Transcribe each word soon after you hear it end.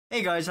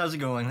Hey guys, how's it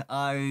going?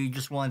 I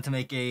just wanted to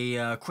make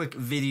a quick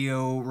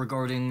video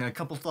regarding a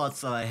couple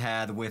thoughts that I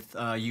had with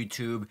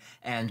YouTube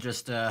and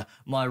just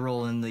my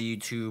role in the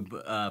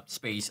YouTube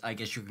space, I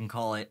guess you can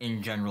call it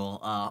in general.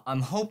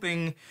 I'm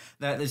hoping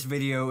that this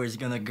video is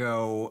gonna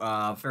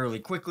go fairly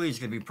quickly. It's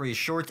gonna be pretty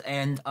short,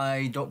 and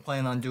I don't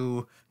plan on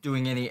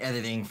doing any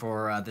editing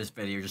for this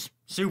video. Just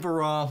super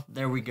raw.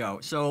 There we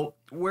go. So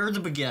where to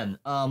begin?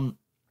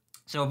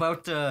 So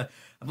about I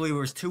believe it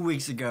was 2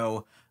 weeks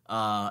ago.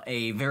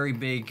 A very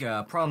big,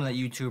 prominent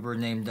YouTuber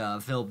named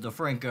Philip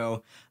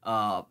DeFranco.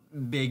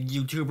 Big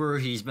YouTuber.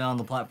 He's been on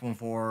the platform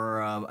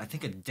for I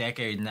think a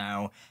decade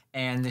now,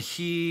 and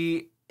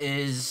he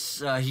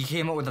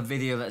came up with a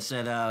video that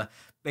said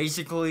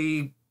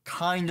basically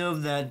kind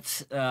of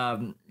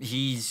that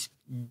he's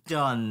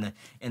done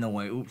in a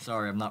way. Oops,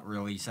 sorry, I'm not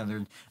really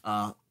centered.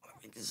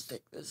 Let me just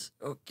take this.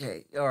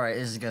 Okay, alright,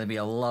 this is gonna be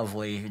a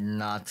lovely,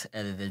 not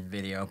edited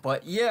video.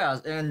 But yeah,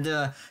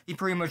 and he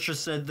pretty much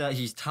just said that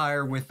he's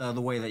tired with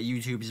the way that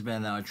YouTube's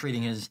been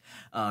treating his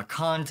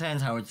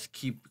content, how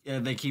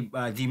they keep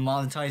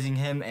demonetizing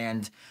him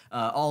and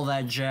all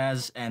that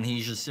jazz, and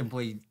he's just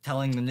simply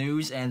telling the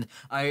news. And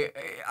I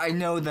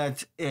know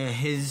that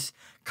his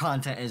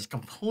content is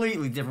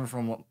completely different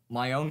from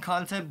my own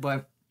content,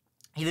 but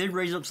he did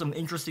raise up some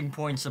interesting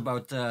points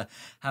about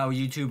how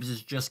YouTube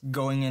is just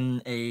going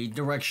in a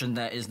direction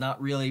that is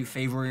not really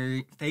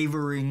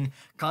favoring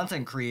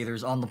content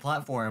creators on the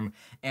platform,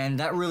 and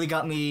that really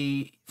got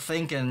me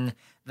thinking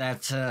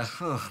that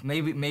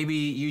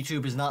maybe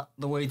YouTube is not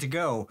the way to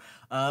go.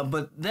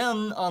 But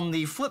then on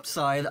the flip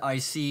side, I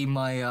see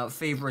my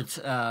favorite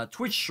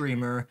Twitch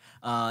streamer.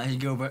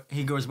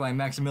 He goes by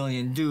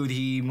Maximilian Dude.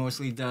 He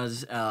mostly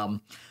does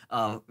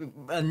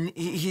and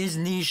his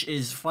niche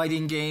is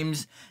fighting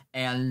games,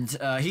 and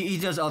he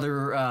does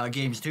other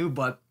games too,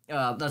 but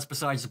that's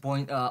besides the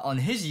point. On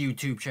his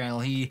YouTube channel,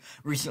 he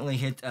recently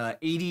hit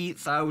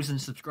 80,000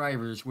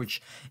 subscribers,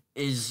 which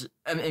is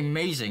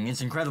amazing.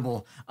 It's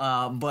incredible.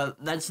 But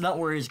that's not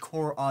where his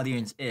core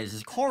audience is.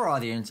 His core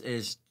audience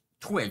is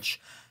Twitch.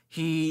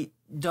 He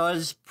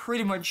does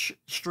pretty much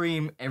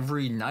stream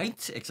every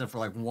night, except for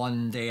like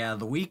one day out of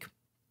the week.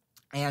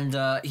 And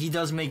he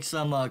does make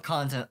some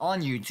content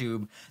on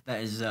YouTube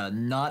that is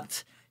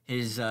not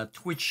his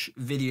Twitch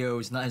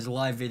videos, not his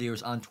live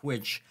videos on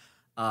Twitch,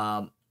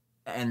 and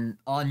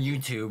on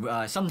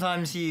YouTube.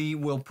 Sometimes he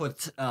will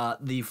put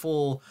the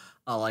full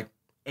like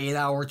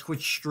 8-hour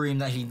Twitch stream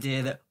that he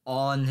did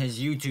on his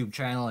YouTube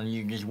channel, and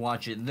you can just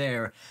watch it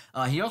there.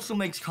 He also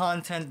makes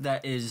content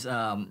that is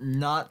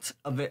not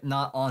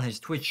on his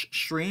Twitch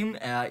stream,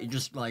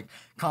 just like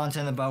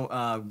content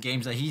about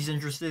games that he's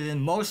interested in,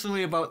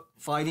 mostly about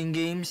fighting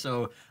games.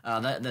 So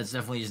that's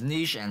definitely his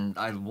niche, and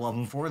I love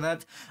him for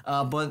that.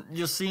 But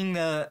just seeing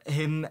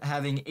him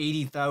having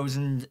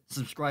 80,000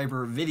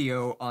 subscriber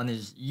video on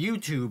his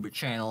YouTube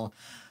channel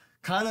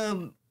kind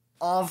of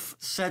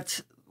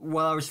offset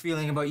what I was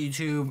feeling about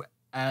YouTube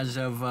as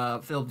of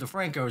Philip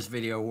DeFranco's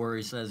video, where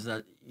he says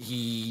that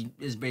he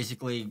is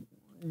basically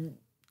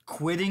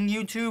quitting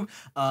YouTube.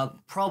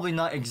 Probably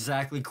not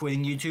exactly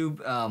quitting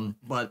YouTube,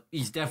 but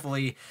he's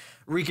definitely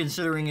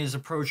reconsidering his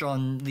approach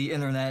on the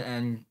internet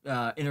and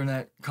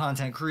internet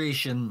content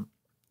creation.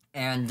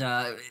 And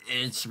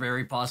it's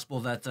very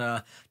possible that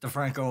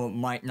DeFranco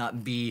might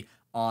not be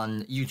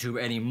on YouTube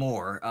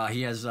anymore.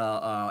 He has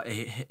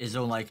his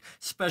own like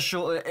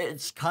special.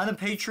 It's kind of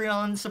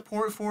Patreon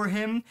support for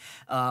him,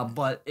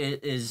 but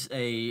it is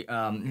a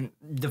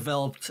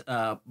developed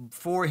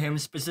for him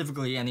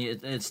specifically, and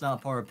it's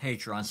not part of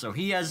Patreon. So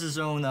he has his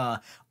own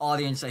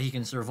audience that he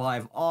can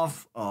survive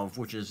off of,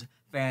 which is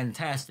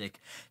fantastic.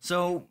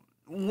 So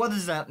what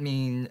does that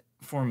mean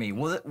for me?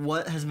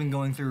 What has been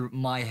going through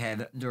my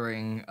head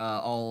during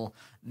all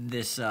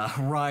this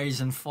rise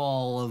and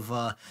fall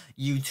of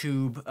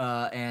YouTube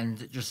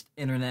and just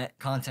internet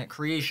content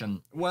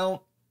creation?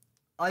 Well,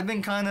 I've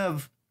been kind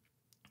of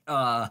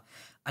I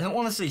don't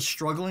want to say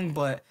struggling,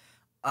 but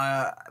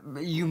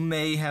you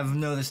may have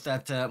noticed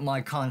that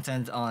my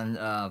content on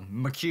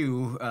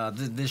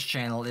McHugh, this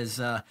channel, is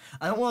I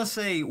don't want to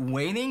say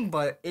waning,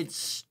 but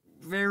it's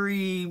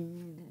very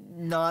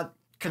not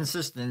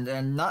consistent,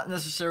 and not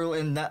necessarily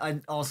in that.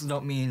 I also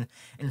don't mean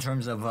in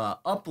terms of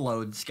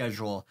upload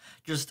schedule.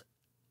 Just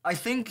I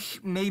think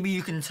maybe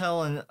you can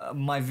tell in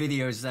my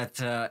videos that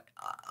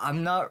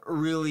I'm not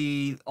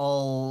really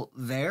all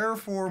there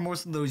for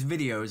most of those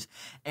videos,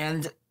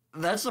 and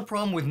that's the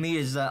problem with me,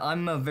 is that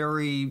I'm a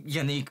very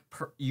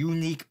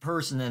unique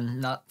person,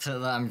 and not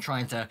that I'm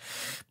trying to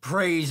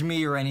praise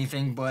me or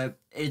anything, but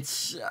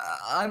it's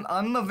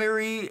I'm a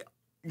very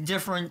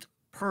different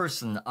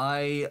person.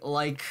 I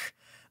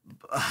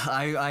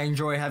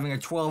enjoy having a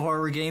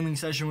 12-hour gaming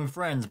session with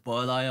friends,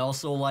 but I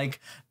also like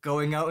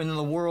going out into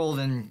the world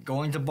and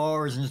going to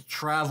bars and just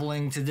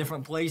traveling to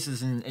different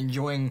places and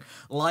enjoying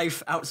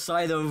life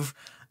outside of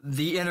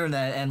the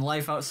internet and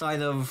life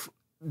outside of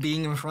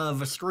being in front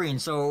of a screen.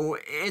 So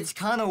it's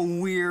kind of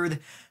weird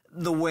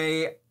the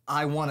way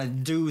I want to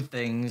do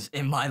things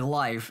in my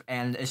life,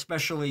 and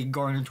especially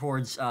going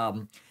towards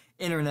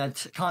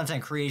internet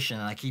content creation,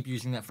 and I keep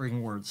using that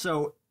freaking word.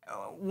 So,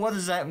 what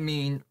does that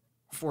mean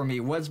for me?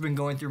 What's been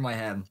going through my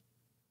head?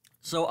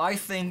 So, I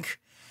think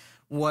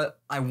what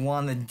I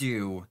want to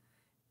do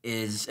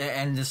is,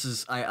 and this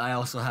is, I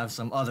also have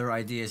some other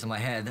ideas in my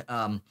head.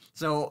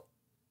 So,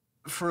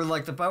 for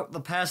like about the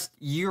past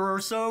year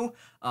or so,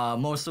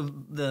 most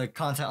of the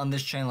content on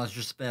this channel has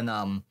just been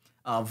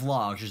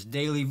vlogs, just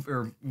daily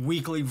or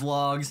weekly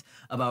vlogs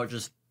about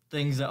just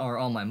things that are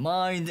on my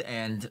mind,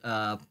 and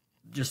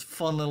just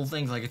fun little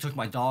things. Like I took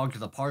my dog to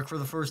the park for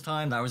the first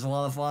time. That was a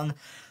lot of fun.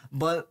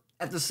 But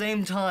at the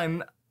same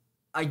time,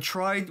 I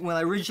tried, when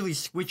I originally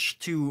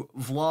switched to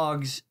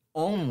vlogs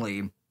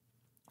only,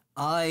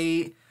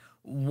 I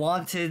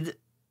wanted,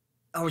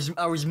 I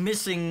was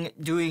missing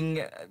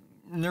doing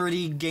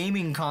nerdy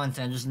gaming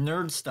content, just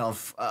nerd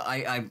stuff.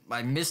 I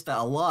missed that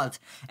a lot,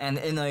 and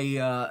in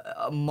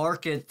a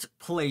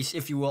marketplace,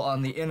 if you will,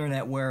 on the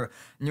internet where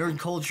nerd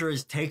culture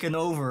is taken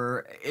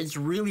over, it's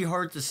really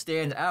hard to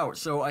stand out.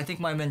 So I think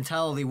my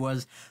mentality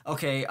was,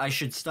 okay, I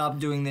should stop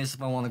doing this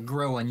if I want to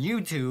grow on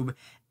YouTube,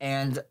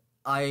 and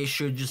I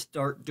should just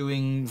start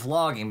doing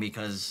vlogging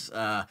because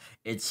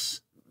it's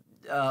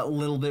a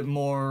little bit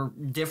more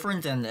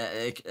different, and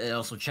it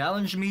also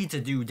challenged me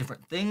to do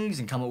different things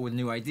and come up with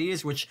new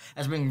ideas, which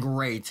has been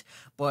great.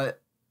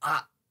 But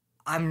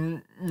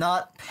I'm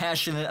not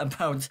passionate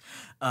about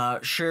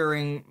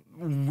sharing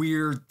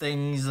weird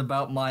things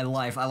about my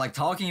life. I like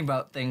talking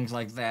about things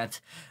like that.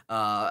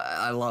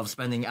 I love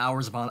spending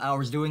hours upon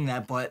hours doing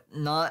that, but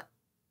not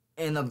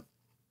in a...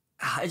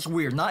 It's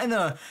weird. Not in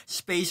a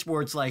space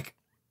where it's like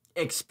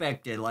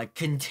expected, like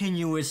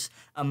continuous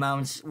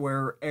amounts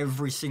where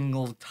every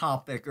single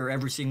topic or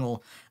every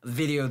single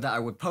video that I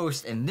would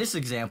post in this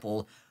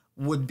example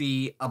would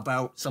be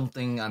about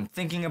something I'm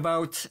thinking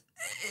about.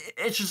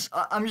 It's just,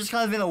 I'm just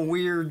kind of in a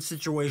weird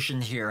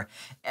situation here.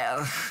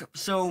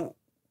 So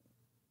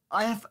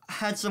I have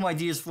had some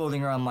ideas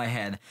floating around my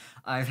head.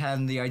 I've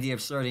had the idea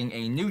of starting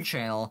a new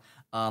channel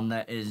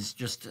that is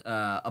just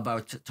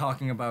about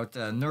talking about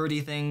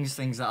nerdy things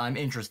that I'm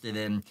interested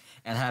in,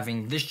 and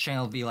having this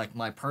channel be like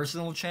my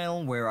personal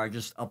channel where I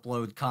just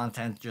upload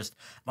content just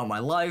about my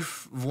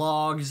life,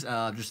 vlogs,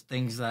 just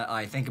things that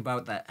I think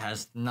about that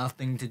has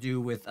nothing to do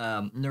with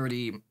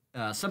nerdy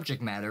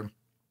subject matter.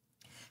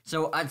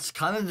 So that's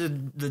kind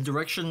of the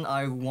direction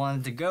I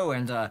wanted to go,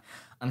 and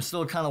I'm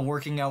still kind of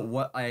working out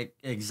what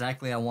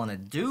exactly I want to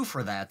do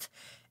for that.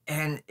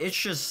 And it's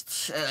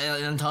just,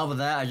 on top of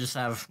that, I just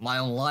have my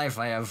own life.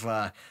 I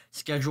have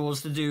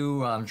schedules to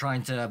do. I'm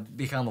trying to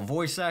become a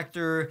voice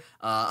actor.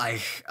 I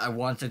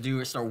want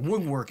to start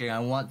woodworking. I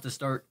want to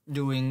start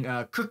doing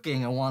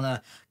cooking. I want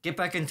to get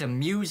back into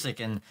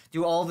music and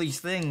do all these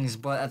things.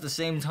 But at the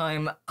same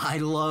time, I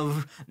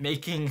love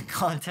making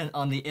content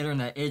on the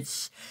internet.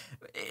 It's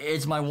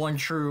my one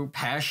true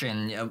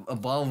passion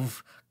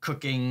above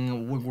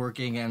cooking,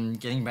 woodworking, and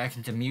getting back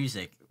into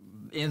music.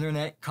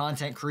 Internet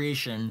content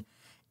creation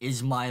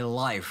is my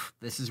life.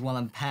 This is what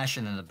I'm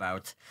passionate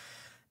about.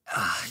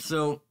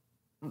 So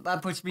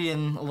that puts me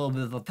in a little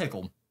bit of a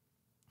pickle.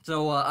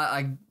 So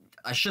I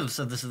should have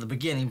said this at the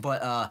beginning,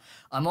 but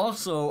I'm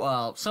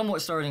also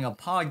somewhat starting a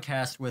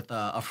podcast with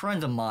a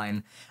friend of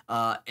mine.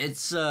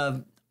 It's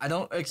I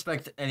don't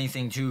expect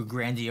anything too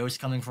grandiose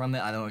coming from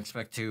it. I don't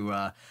expect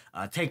to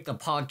take the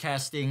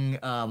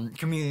podcasting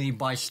community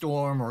by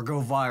storm or go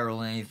viral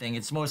or anything.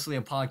 It's mostly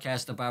a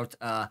podcast about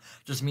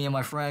just me and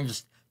my friend,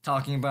 just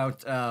talking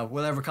about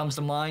whatever comes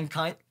to mind.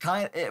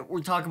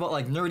 We talk about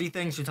like nerdy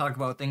things. We talk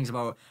about things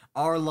about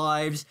our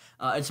lives.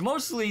 It's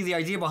mostly, the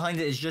idea behind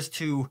it is just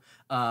to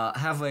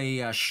have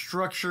a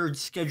structured,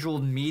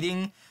 scheduled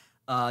meeting,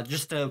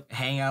 just to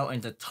hang out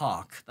and to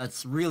talk.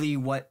 That's really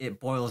what it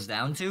boils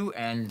down to.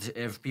 And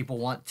if people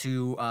want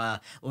to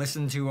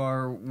listen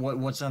to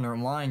what's on our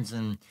minds,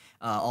 and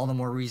all the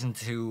more reason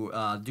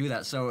to do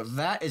that. So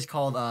that is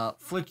called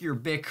Flick Your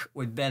Bic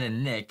with Ben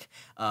and Nick.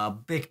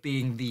 Bic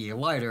being the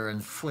lighter,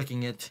 and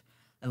flicking it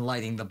and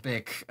lighting the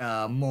Bic.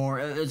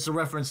 It's a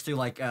reference to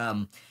like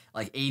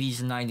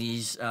 80s and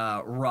 90s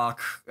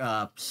rock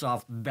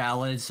soft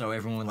ballads, so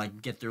everyone would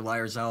like get their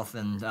lighters off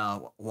and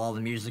while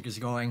the music is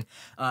going.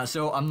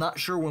 So I'm not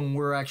sure when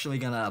we're actually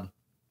gonna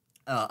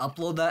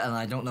upload that, and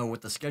I don't know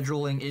what the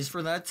scheduling is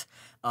for that.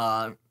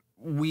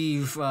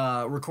 We've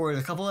recorded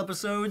a couple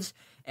episodes,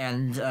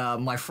 and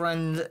my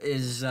friend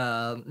is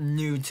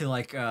new to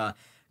like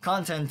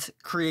content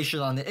creation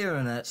on the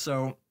internet,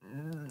 so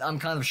I'm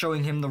kind of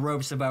showing him the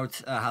ropes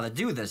about how to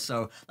do this,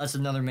 so that's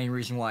another main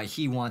reason why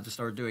he wanted to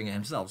start doing it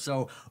himself.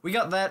 So we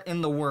got that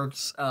in the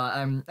works.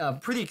 I'm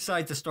pretty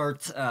excited to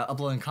start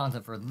uploading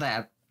content for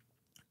that.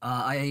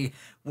 I'm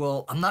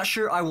not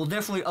sure, I will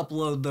definitely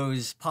upload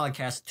those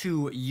podcasts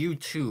to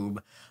YouTube,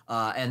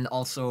 and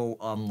also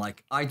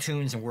like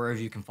iTunes and wherever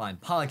you can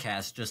find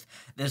podcasts. Just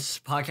this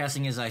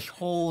podcasting is a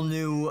whole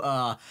new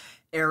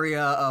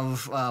area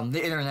of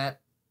the internet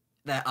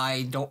that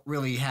I don't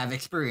really have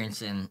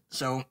experience in.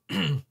 So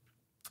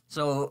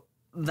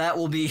that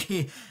will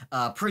be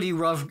a pretty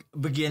rough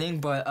beginning,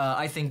 but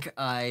I think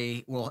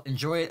I will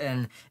enjoy it,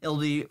 and it'll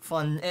be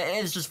fun.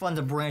 It's just fun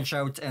to branch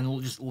out and we'll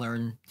just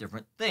learn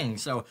different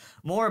things. So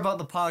more about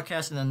the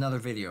podcast in another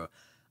video.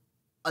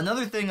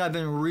 Another thing I've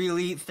been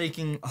really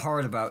thinking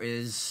hard about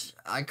is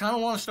I kind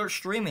of want to start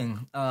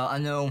streaming. I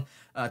know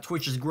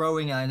Twitch is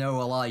growing, and I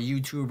know a lot of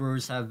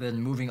YouTubers have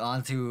been moving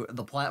onto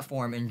the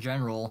platform in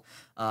general,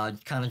 kind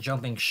of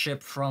jumping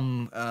ship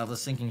from the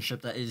sinking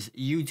ship that is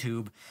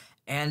YouTube.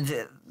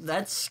 And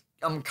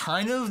I'm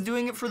kind of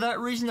doing it for that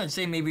reason. I'd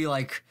say maybe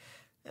like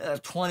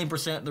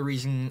 20% of the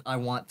reason I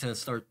want to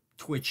start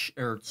Twitch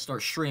or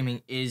start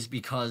streaming is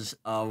because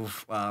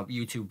of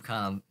YouTube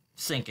kind of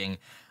sinking.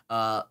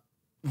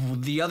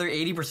 The other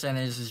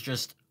 80% is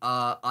just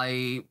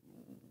I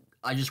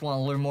just want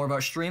to learn more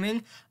about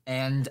streaming,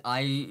 and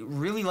I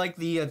really like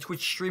the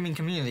Twitch streaming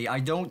community. I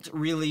don't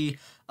really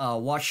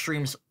watch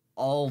streams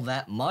all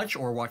that much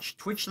or watch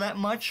Twitch that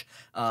much,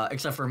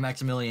 except for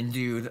Maximilian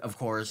Dude, of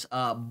course.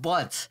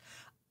 But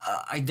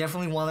I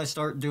definitely want to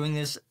start doing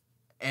this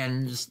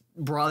and just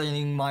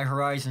broadening my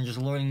horizon, just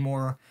learning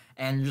more,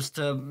 and just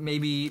to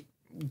maybe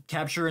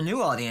capture a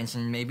new audience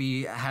and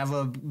maybe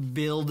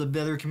build a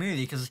better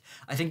community, because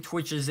I think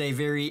Twitch is a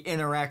very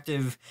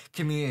interactive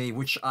community,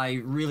 which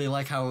I really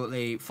like how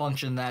they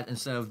function that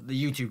instead of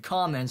the YouTube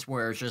comments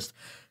where it's just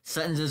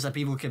sentences that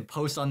people can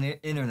post on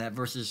the internet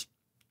versus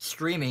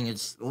streaming.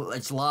 It's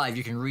live.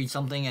 You can read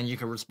something and you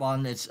can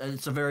respond. It's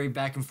a very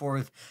back and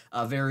forth,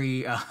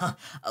 very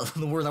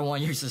the word I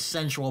want to use is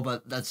sensual,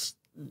 but that's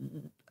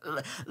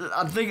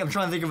I'm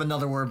trying to think of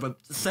another word, but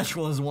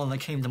sensual is the one that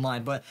came to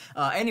mind. But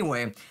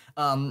anyway,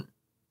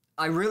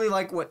 I really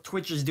like what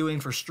Twitch is doing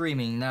for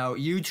streaming. Now,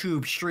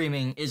 YouTube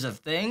streaming is a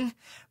thing,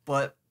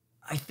 but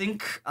I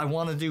think I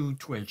want to do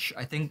Twitch.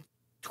 I think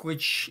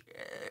Twitch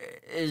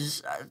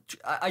is...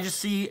 I just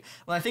see...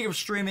 When I think of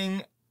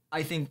streaming,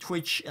 I think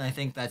Twitch, and I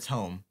think that's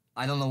home.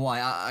 I don't know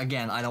why.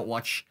 Again, I don't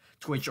watch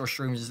Twitch or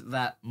streams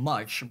that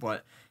much,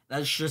 but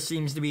that just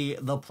seems to be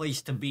the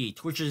place to be.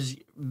 Twitch is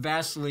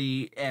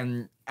vastly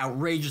and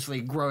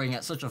outrageously growing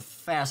at such a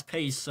fast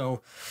pace,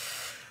 so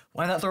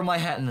why not throw my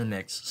hat in the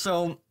mix?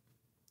 So,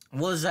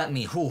 what does that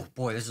mean? Oh,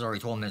 boy, this is already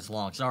 12 minutes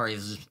long. Sorry,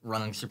 this is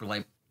running super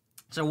late.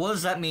 So, what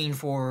does that mean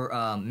for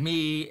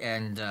me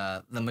and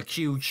the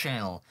McHugh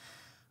channel?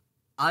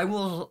 I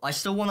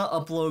still want to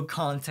upload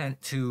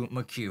content to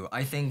McHugh.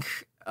 I think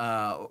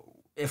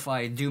if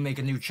I do make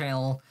a new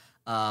channel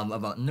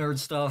about nerd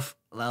stuff,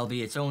 that'll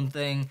be its own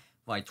thing.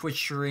 If I Twitch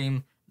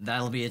stream,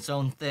 that'll be its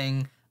own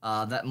thing.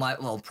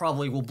 That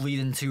probably will bleed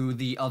into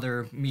the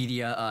other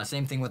media.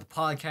 Same thing with the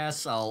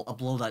podcasts. I'll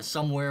upload that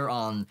somewhere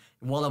on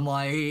one of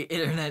my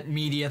internet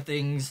media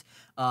things.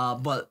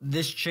 But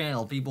this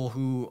channel, people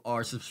who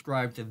are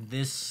subscribed to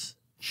this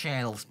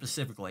channel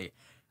specifically,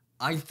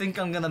 I think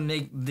I'm gonna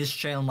make this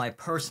channel my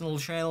personal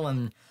channel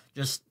and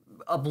just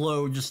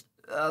upload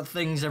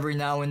things every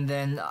now and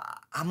then.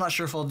 I'm not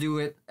sure if I'll do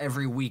it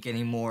every week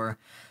anymore.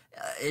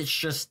 It's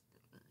just,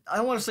 I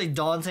don't want to say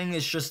daunting,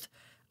 it's just,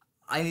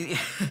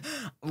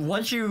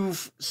 once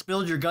you've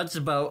spilled your guts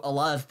about a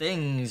lot of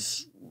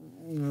things,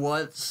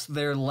 what's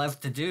there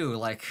left to do?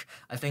 Like,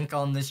 I think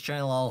on this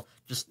channel I'll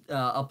just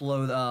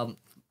upload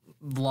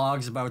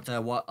vlogs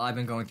about what I've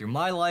been going through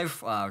my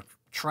life,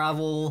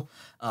 travel,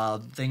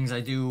 things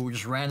I do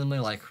just randomly,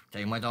 like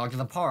taking my dog to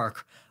the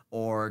park,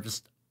 or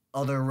just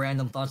other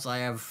random thoughts I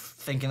have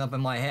thinking up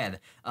in my head.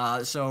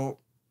 So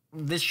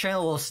this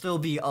channel will still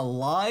be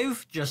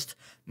alive, just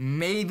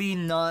maybe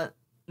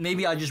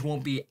I just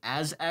won't be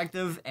as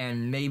active,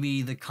 and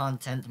maybe the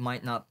content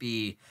might not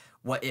be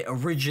what it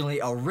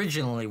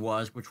originally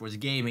was, which was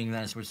gaming,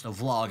 then it switched to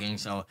vlogging,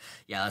 so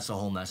yeah, that's a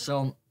whole mess.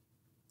 So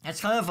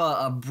that's kind of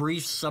a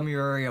brief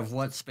summary of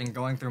what's been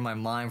going through my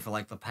mind for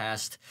like the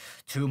past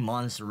 2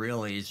 months,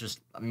 really. It's just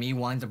me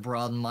wanting to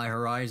broaden my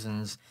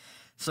horizons.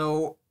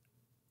 So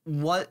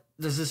what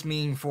does this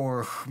mean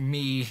for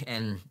me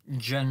and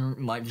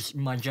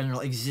my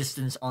general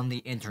existence on the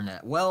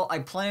internet? Well, I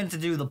plan to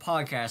do the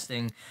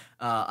podcasting.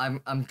 I'm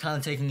kind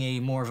of taking a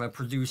more of a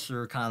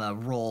producer kind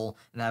of role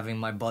and having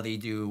my buddy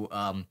do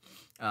a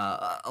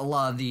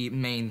lot of the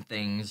main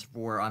things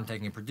where I'm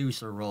taking a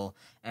producer role.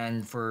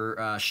 And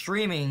for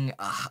streaming,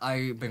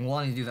 I've been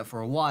wanting to do that for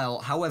a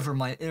while. However,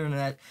 my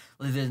internet,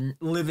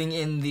 living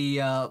in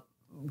the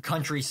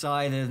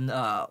countryside in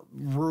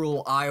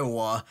rural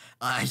Iowa,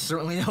 I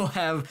certainly don't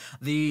have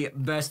the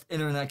best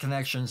internet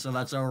connection, so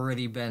that's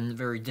already been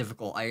very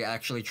difficult. I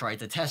actually tried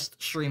to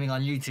test streaming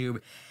on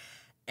YouTube,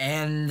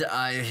 and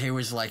it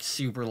was like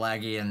super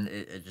laggy, and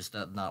it just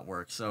did not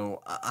work.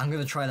 So I'm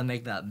gonna try to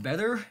make that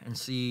better and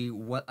see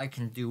what I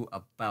can do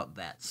about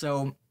that.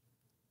 So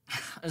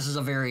this is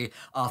a very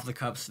off the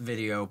cuffs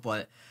video,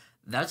 but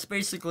that's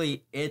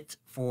basically it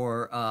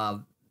for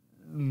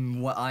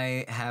what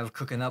I have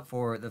cooking up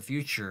for the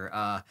future.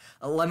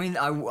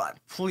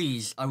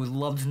 Please, I would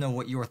love to know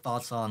what your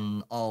thoughts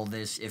on all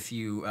this if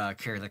you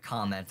care to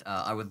comment.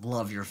 I would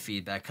love your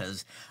feedback,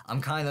 because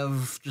I'm kind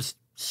of just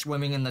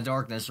swimming in the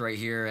darkness right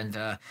here,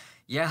 and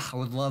yeah, I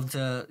would love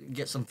to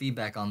get some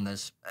feedback on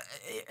this.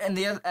 And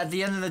at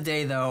the end of the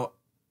day, though,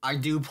 I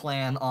do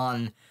plan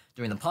on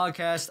doing the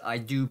podcast. I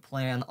do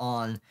plan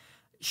on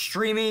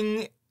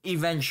streaming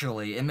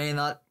eventually. It may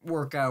not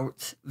work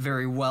out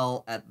very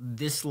well at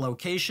this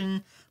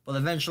location, but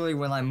eventually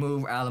when I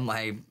move out of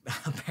my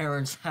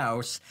parents'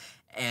 house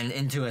and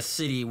into a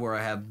city where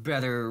I have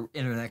better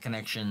internet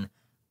connection,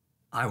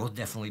 I will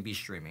definitely be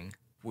streaming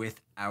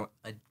without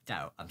a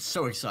doubt. I'm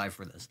so excited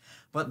for this.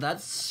 But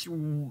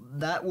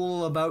that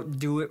will about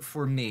do it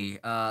for me.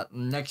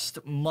 Next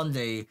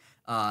Monday,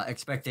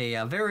 expect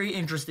a very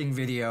interesting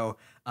video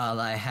that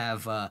I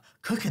have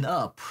cooking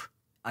up,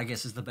 I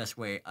guess is the best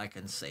way I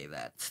can say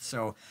that.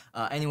 So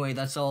anyway,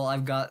 that's all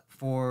I've got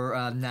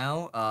for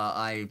now.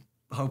 I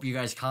hope you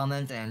guys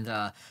comment,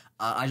 and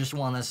I just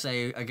want to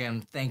say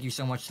again, thank you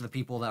so much to the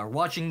people that are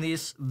watching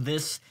this,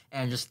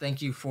 and just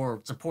thank you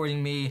for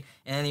supporting me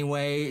in any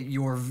way.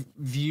 Your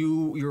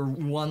view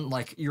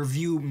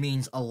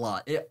means a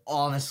lot. It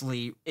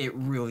honestly, it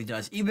really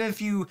does. Even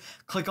if you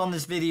click on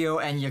this video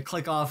and you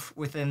click off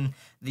within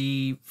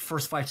the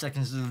first 5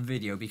 seconds of the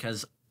video,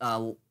 because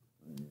on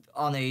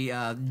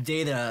a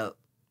data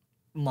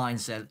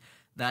mindset,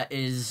 that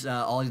is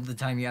all the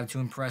time you have to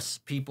impress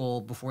people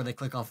before they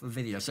click off a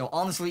video. So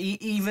honestly,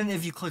 even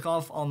if you click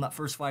off on that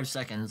first 5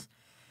 seconds,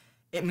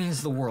 it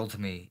means the world to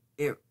me.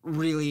 It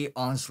really,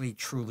 honestly,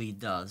 truly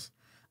does.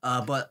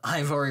 But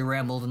I've already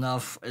rambled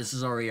enough. This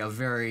is already a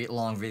very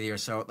long video,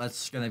 so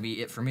that's going to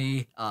be it for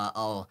me.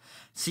 I'll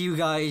see you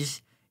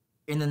guys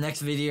in the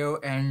next video,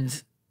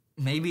 and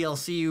maybe I'll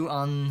see you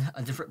on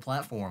a different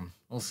platform.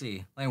 We'll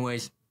see.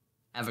 Anyways,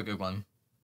 have a good one.